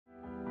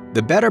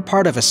The better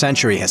part of a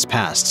century has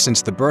passed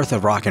since the birth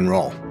of rock and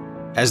roll.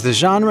 As the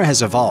genre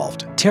has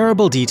evolved,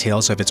 terrible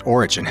details of its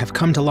origin have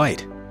come to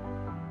light.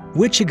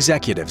 Which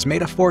executives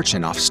made a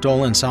fortune off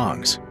stolen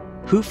songs?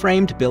 Who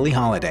framed Billie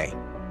Holiday?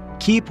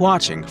 Keep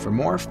watching for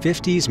more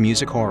 50s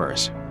music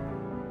horrors.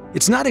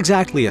 It's not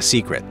exactly a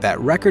secret that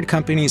record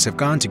companies have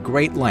gone to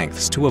great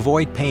lengths to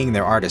avoid paying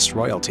their artists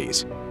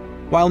royalties.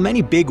 While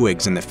many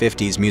bigwigs in the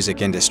 50s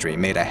music industry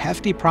made a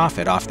hefty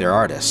profit off their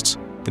artists,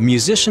 the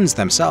musicians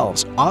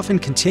themselves often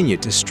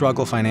continued to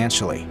struggle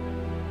financially.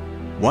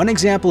 One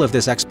example of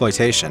this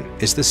exploitation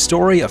is the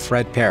story of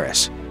Fred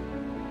Paris.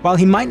 While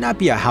he might not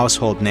be a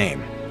household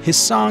name, his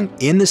song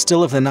 "In the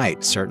Still of the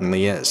Night"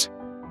 certainly is.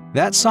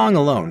 That song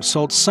alone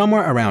sold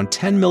somewhere around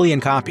 10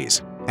 million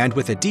copies, and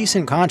with a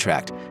decent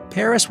contract,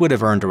 Paris would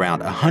have earned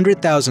around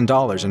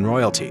 $100,000 in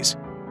royalties.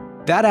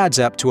 That adds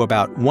up to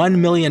about $1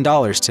 million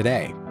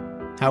today.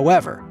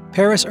 However,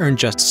 Paris earned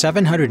just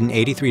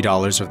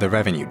 $783 of the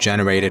revenue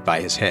generated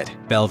by his hit,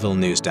 Belleville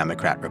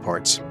News-Democrat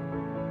reports.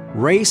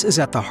 Race is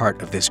at the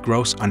heart of this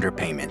gross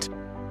underpayment.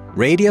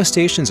 Radio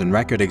stations and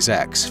record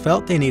execs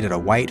felt they needed a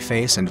white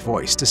face and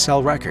voice to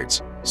sell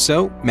records,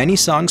 so many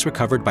songs were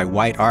covered by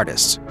white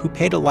artists who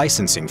paid a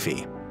licensing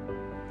fee.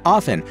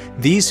 Often,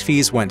 these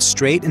fees went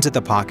straight into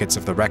the pockets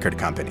of the record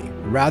company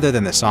rather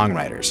than the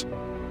songwriters.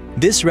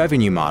 This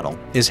revenue model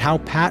is how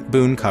Pat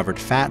Boone covered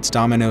Fats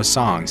Domino's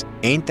songs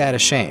 "Ain't That a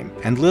Shame"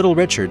 and Little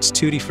Richard's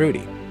 "Tutti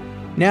Frutti."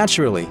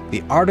 Naturally,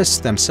 the artists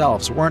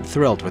themselves weren't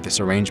thrilled with this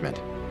arrangement.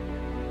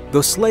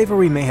 Though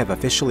slavery may have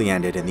officially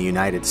ended in the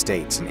United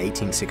States in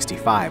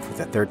 1865 with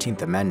the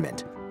 13th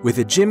Amendment, with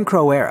the Jim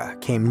Crow era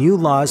came new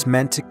laws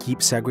meant to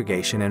keep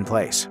segregation in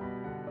place.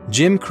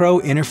 Jim Crow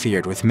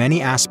interfered with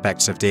many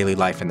aspects of daily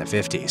life in the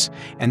 50s,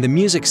 and the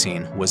music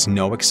scene was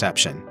no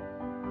exception.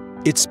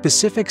 It's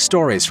specific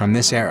stories from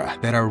this era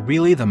that are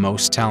really the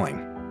most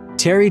telling.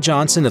 Terry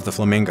Johnson of the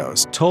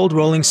Flamingos told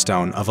Rolling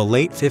Stone of a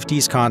late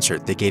 50s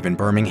concert they gave in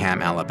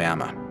Birmingham,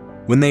 Alabama.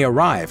 When they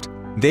arrived,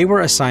 they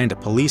were assigned a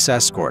police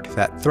escort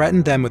that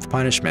threatened them with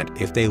punishment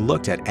if they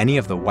looked at any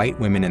of the white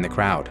women in the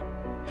crowd.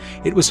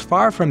 It was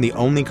far from the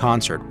only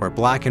concert where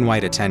black and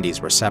white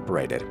attendees were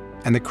separated,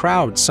 and the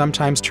crowd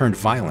sometimes turned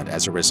violent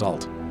as a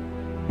result.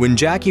 When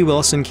Jackie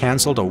Wilson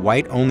canceled a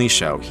white-only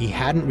show he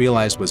hadn't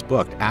realized was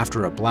booked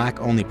after a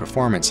black-only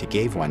performance he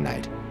gave one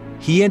night,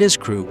 he and his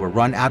crew were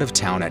run out of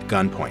town at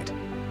gunpoint.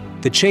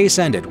 The chase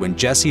ended when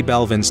Jesse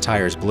Belvin's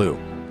tires blew,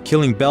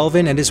 killing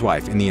Belvin and his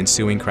wife in the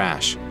ensuing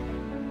crash.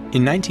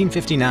 In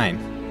 1959,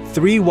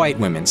 3 white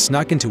women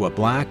snuck into a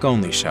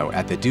black-only show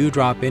at the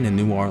Dewdrop Inn in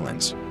New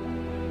Orleans.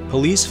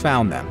 Police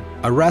found them,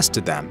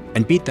 arrested them,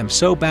 and beat them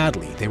so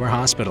badly they were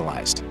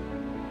hospitalized.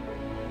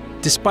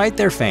 Despite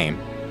their fame,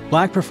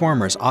 black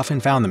performers often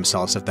found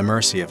themselves at the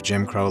mercy of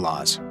Jim Crow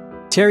laws.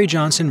 Terry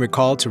Johnson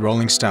recalled to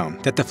Rolling Stone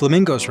that the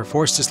Flamingos were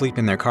forced to sleep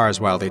in their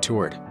cars while they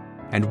toured,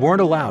 and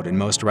weren't allowed in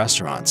most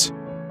restaurants.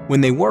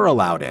 When they were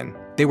allowed in,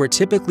 they were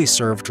typically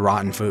served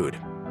rotten food.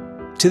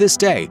 To this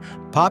day,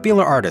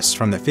 popular artists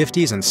from the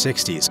 50s and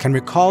 60s can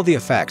recall the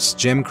effects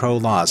Jim Crow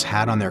laws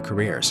had on their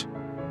careers.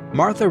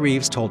 Martha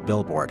Reeves told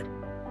Billboard,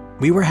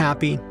 "We were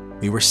happy,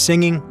 we were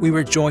singing, we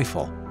were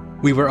joyful.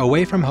 We were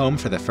away from home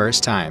for the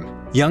first time,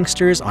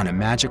 youngsters on a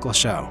magical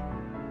show.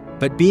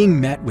 But being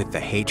met with the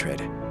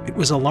hatred, it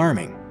was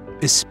alarming,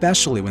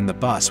 especially when the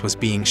bus was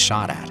being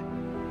shot at."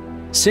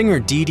 Singer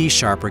Dee Dee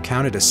Sharp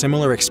recounted a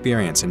similar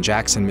experience in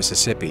Jackson,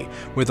 Mississippi,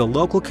 where the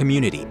local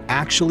community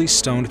actually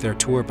stoned their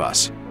tour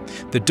bus.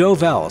 The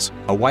Dovells,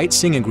 a white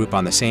singing group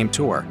on the same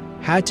tour,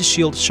 had to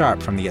shield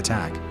Sharp from the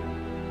attack.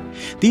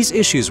 These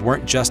issues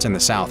weren't just in the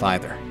South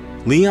either.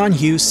 Leon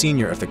Hughes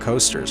Sr. of the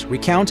Coasters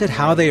recounted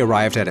how they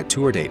arrived at a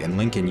tour date in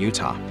Lincoln,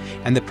 Utah,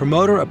 and the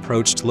promoter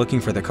approached looking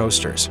for the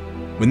Coasters.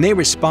 When they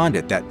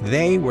responded that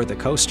they were the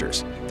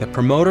Coasters, the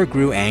promoter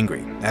grew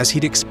angry, as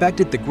he'd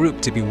expected the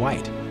group to be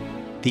white.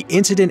 The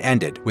incident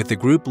ended with the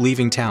group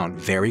leaving town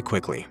very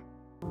quickly.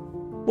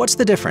 What's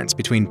the difference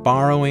between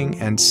borrowing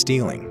and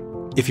stealing?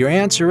 If your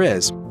answer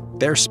is,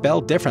 they're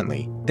spelled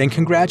differently, then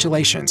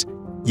congratulations.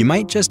 You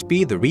might just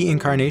be the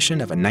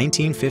reincarnation of a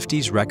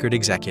 1950s record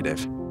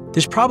executive.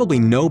 There's probably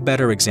no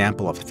better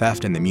example of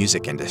theft in the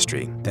music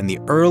industry than the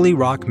early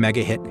rock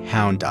mega-hit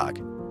Hound Dog.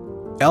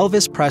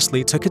 Elvis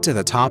Presley took it to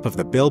the top of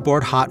the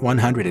Billboard Hot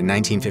 100 in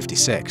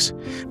 1956,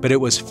 but it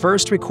was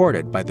first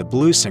recorded by the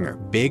blues singer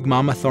Big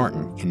Mama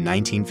Thornton in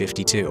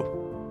 1952.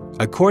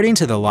 According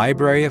to the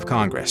Library of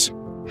Congress,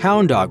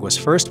 Hound Dog was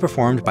first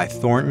performed by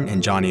Thornton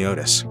and Johnny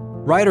Otis.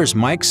 Writers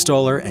Mike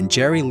Stoller and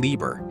Jerry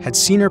Lieber had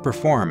seen her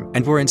perform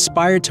and were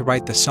inspired to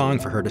write the song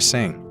for her to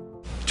sing.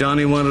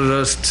 Johnny wanted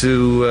us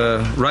to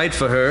write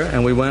for her,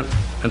 and we went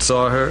and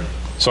saw her.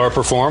 Saw her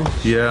perform?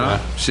 Yeah,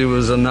 she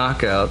was a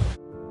knockout.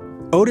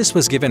 Otis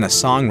was given a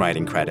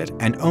songwriting credit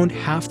and owned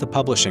half the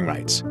publishing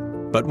rights.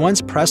 But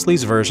once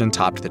Presley's version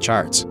topped the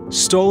charts,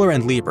 Stoller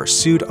and Lieber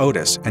sued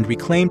Otis and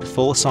reclaimed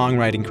full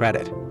songwriting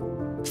credit.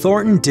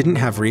 Thornton didn't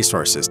have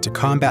resources to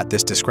combat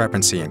this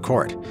discrepancy in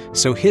court,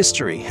 so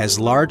history has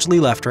largely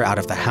left her out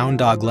of the Hound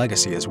Dog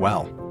legacy as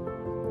well.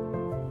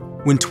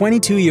 When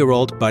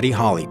 22-year-old Buddy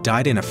Holly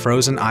died in a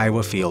frozen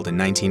Iowa field in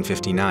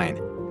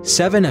 1959,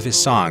 7 of his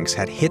songs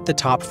had hit the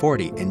top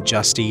 40 in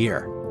just a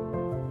year.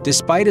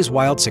 Despite his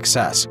wild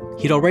success,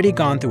 he'd already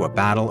gone through a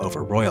battle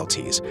over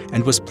royalties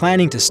and was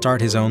planning to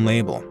start his own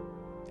label.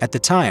 At the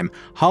time,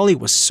 Holly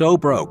was so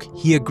broke,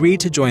 he agreed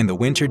to join the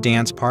Winter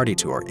Dance Party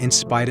Tour in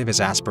spite of his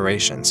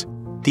aspirations.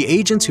 The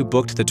agents who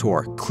booked the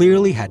tour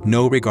clearly had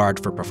no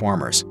regard for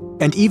performers,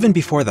 and even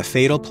before the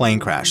fatal plane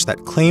crash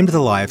that claimed the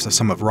lives of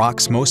some of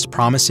rock's most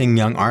promising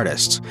young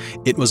artists,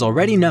 it was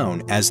already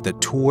known as the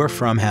Tour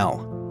from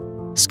Hell.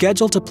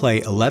 Scheduled to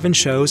play 11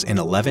 shows in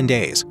 11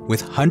 days,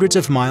 with hundreds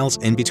of miles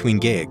in between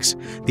gigs,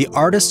 the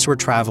artists were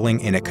traveling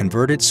in a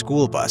converted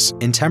school bus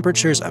in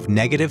temperatures of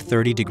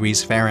 -30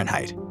 degrees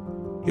Fahrenheit.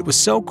 It was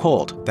so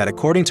cold that,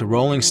 according to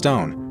Rolling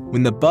Stone,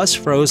 when the bus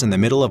froze in the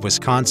middle of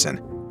Wisconsin,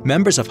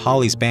 members of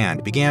Holly's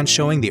band began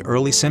showing the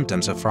early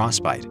symptoms of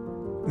frostbite.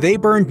 They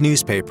burned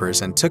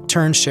newspapers and took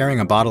turns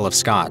sharing a bottle of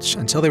scotch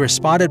until they were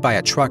spotted by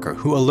a trucker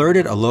who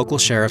alerted a local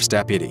sheriff's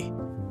deputy.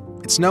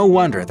 It's no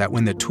wonder that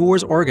when the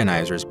tour's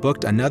organizers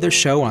booked another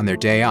show on their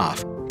day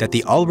off, that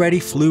the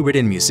already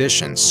flu-ridden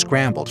musicians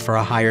scrambled for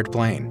a hired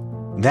plane.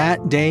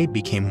 That day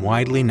became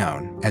widely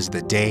known as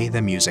the day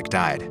the music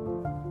died.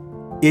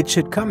 It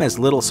should come as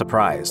little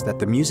surprise that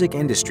the music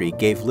industry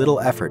gave little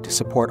effort to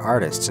support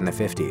artists in the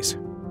 50s.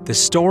 The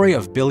story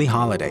of Billie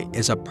Holiday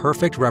is a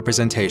perfect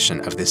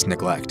representation of this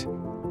neglect.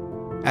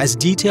 As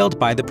detailed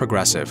by The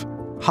Progressive,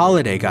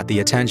 Holiday got the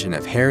attention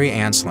of Harry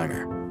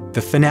Anslinger,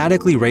 the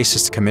fanatically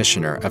racist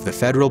commissioner of the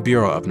Federal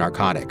Bureau of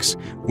Narcotics,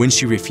 when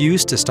she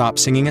refused to stop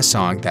singing a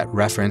song that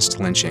referenced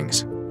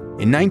lynchings.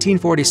 In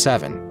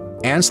 1947,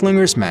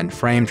 Anslinger's men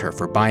framed her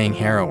for buying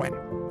heroin,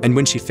 and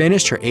when she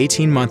finished her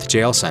 18-month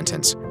jail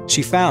sentence,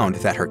 she found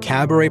that her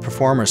cabaret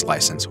performer's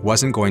license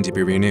wasn't going to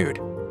be renewed.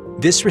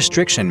 This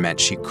restriction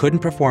meant she couldn't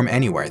perform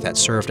anywhere that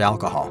served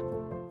alcohol.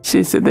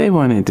 She said they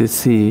wanted to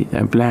see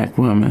a black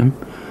woman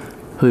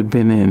who'd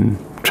been in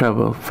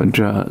trouble for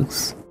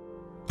drugs.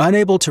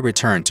 Unable to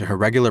return to her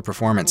regular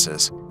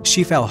performances,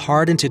 she fell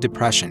hard into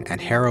depression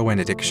and heroin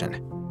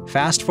addiction.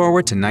 Fast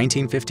forward to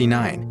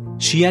 1959,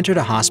 she entered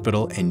a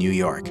hospital in New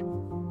York.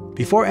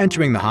 Before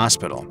entering the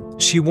hospital,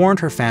 she warned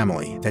her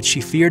family that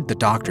she feared the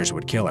doctors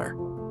would kill her.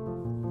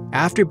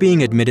 After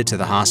being admitted to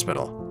the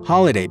hospital,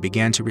 Holiday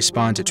began to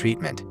respond to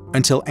treatment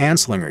until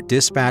Anslinger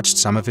dispatched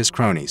some of his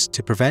cronies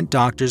to prevent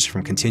doctors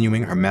from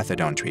continuing her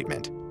methadone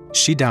treatment.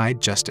 She died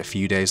just a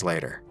few days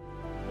later.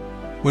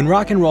 When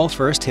rock and roll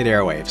first hit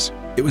airwaves,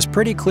 it was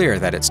pretty clear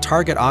that its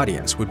target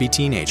audience would be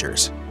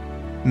teenagers.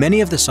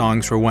 Many of the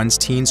songs were ones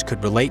teens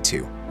could relate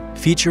to,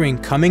 featuring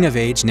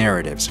coming-of-age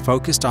narratives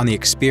focused on the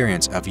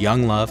experience of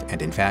young love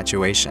and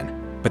infatuation.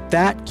 But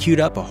that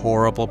queued up a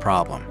horrible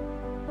problem.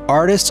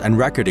 Artists and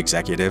record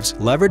executives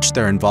leveraged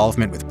their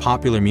involvement with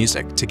popular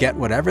music to get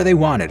whatever they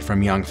wanted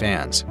from young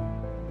fans.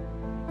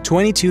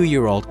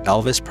 22-year-old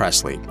Elvis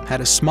Presley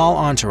had a small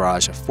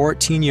entourage of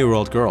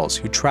 14-year-old girls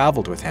who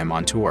traveled with him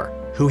on tour,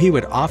 who he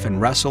would often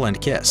wrestle and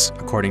kiss,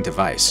 according to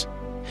Vice.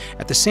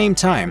 At the same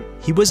time,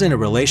 he was in a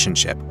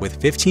relationship with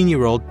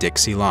 15-year-old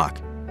Dixie Locke.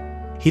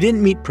 He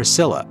didn't meet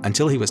Priscilla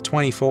until he was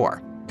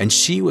 24, and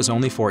she was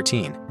only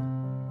 14.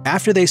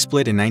 After they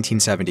split in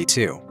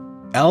 1972,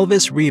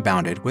 Elvis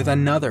rebounded with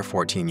another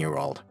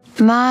 14-year-old.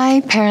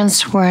 My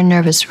parents were a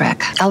nervous wreck.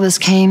 Elvis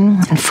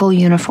came in full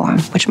uniform,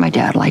 which my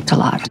dad liked a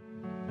lot.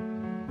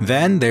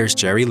 Then there's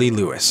Jerry Lee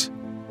Lewis.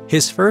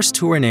 His first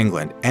tour in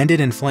England ended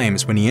in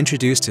flames when he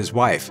introduced his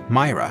wife,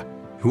 Myra,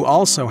 who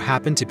also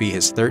happened to be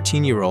his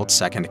 13-year-old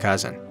second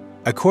cousin.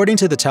 According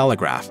to The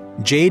Telegraph,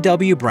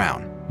 J.W.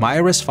 Brown,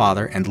 Myra's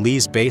father and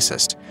Lee's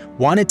bassist,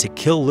 wanted to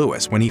kill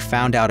Lewis when he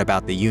found out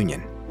about the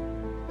union.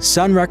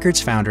 Sun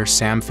Records founder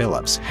Sam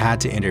Phillips had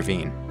to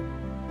intervene.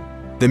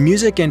 The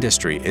music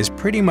industry is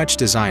pretty much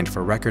designed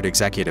for record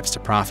executives to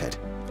profit,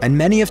 and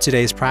many of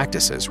today's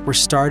practices were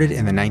started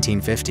in the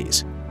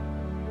 1950s.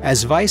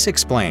 As Vice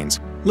explains,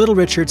 Little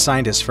Richard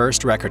signed his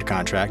first record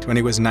contract when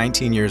he was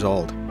 19 years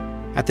old.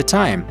 At the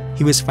time,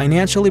 he was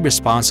financially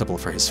responsible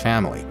for his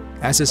family,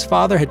 as his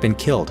father had been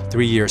killed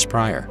 3 years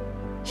prior.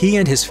 He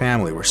and his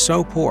family were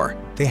so poor,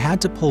 they had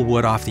to pull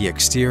wood off the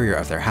exterior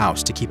of their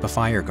house to keep a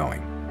fire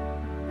going.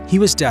 He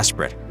was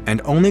desperate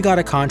and only got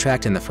a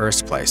contract in the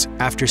first place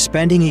after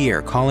spending a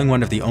year calling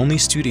one of the only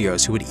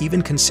studios who would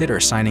even consider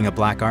signing a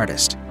black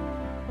artist.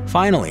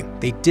 Finally,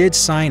 they did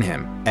sign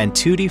him, and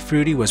Tutti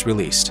Frutti was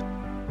released.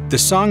 The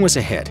song was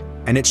a hit,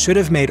 and it should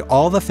have made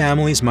all the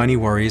family's money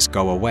worries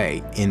go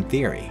away, in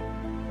theory.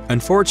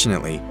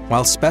 Unfortunately,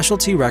 while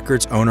Specialty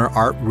Records owner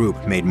Art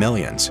Rupe made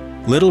millions,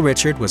 Little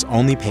Richard was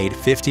only paid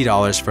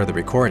 $50 for the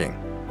recording,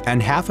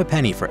 and half a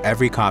penny for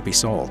every copy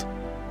sold.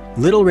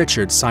 Little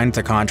Richard signed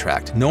the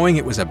contract knowing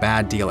it was a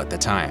bad deal at the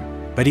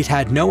time, but he'd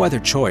had no other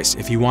choice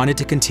if he wanted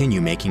to continue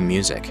making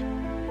music.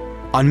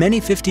 On many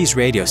 50s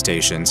radio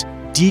stations,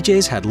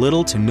 DJs had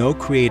little to no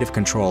creative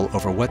control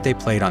over what they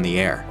played on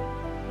the air.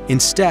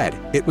 Instead,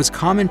 it was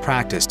common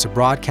practice to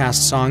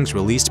broadcast songs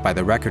released by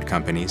the record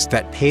companies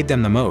that paid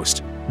them the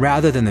most,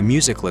 rather than the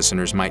music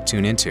listeners might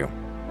tune into.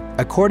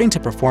 According to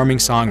performing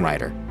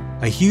songwriter,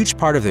 A huge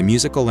part of the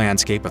musical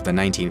landscape of the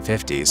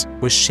 1950s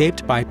was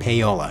shaped by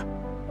payola.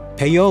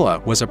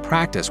 Payola was a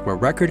practice where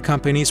record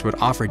companies would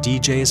offer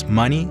DJs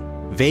money,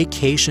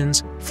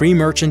 vacations, free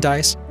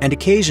merchandise, and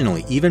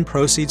occasionally even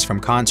proceeds from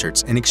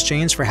concerts in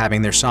exchange for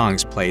having their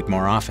songs played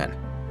more often.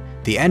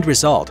 The end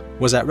result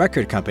was that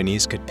record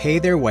companies could pay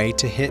their way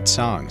to hit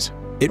songs.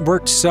 It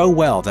worked so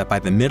well that by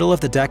the middle of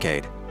the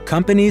decade,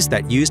 companies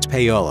that used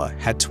payola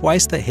had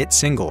twice the hit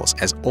singles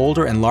as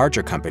older and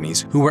larger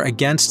companies who were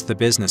against the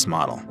business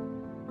model.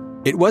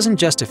 It wasn't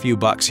just a few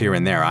bucks here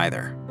and there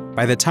either.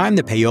 By the time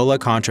the payola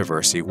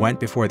controversy went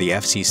before the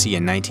FCC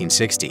in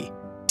 1960,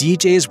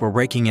 DJs were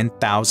raking in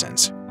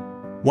thousands.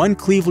 One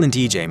Cleveland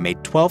DJ made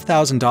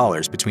 $12,000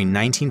 between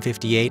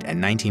 1958 and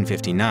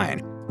 1959,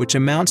 which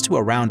amounts to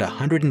around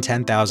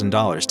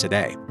 $110,000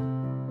 today.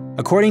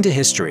 According to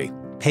history,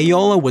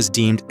 payola was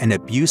deemed an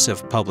abuse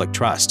of public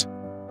trust.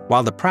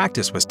 While the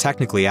practice was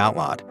technically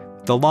outlawed,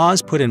 the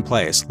laws put in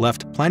place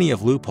left plenty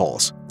of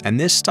loopholes, and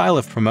this style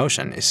of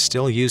promotion is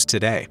still used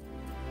today.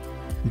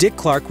 Dick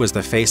Clark was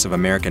the face of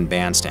American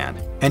Bandstand,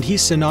 and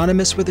he's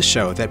synonymous with a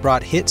show that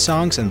brought hit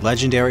songs and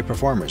legendary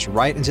performers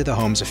right into the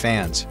homes of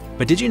fans.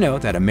 But did you know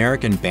that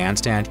American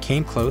Bandstand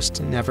came close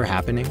to never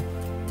happening?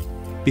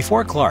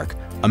 Before Clark,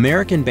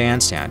 American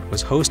Bandstand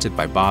was hosted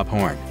by Bob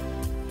Horn.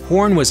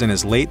 Horn was in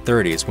his late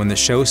 30s when the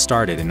show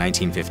started in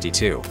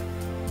 1952.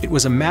 It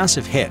was a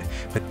massive hit,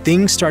 but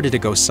things started to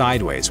go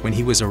sideways when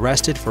he was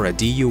arrested for a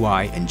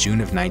DUI in June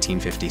of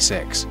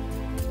 1956.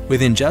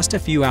 Within just a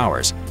few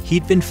hours,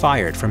 he'd been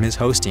fired from his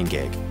hosting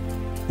gig.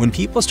 When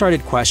people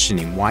started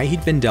questioning why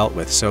he'd been dealt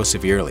with so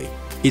severely,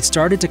 it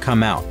started to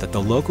come out that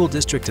the local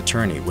district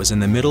attorney was in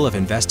the middle of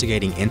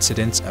investigating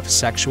incidents of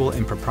sexual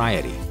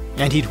impropriety,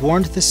 and he'd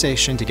warned the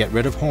station to get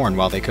rid of Horn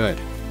while they could.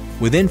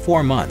 Within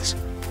 4 months,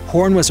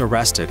 Horn was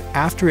arrested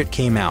after it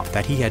came out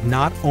that he had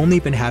not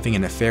only been having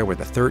an affair with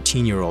a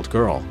 13-year-old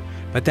girl,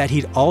 but that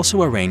he'd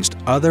also arranged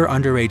other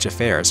underage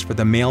affairs for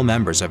the male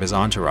members of his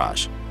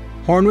entourage.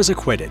 Horn was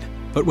acquitted,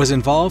 but was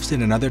involved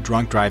in another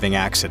drunk driving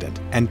accident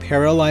and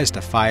paralyzed a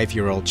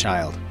 5-year-old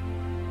child.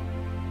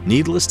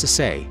 Needless to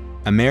say,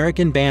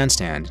 American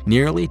Bandstand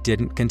nearly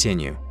didn't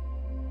continue.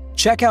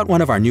 Check out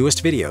one of our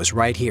newest videos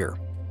right here.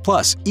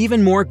 Plus,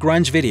 even more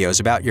grunge videos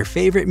about your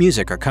favorite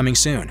music are coming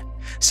soon.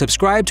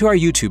 Subscribe to our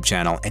YouTube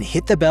channel and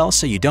hit the bell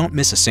so you don't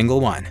miss a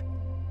single one.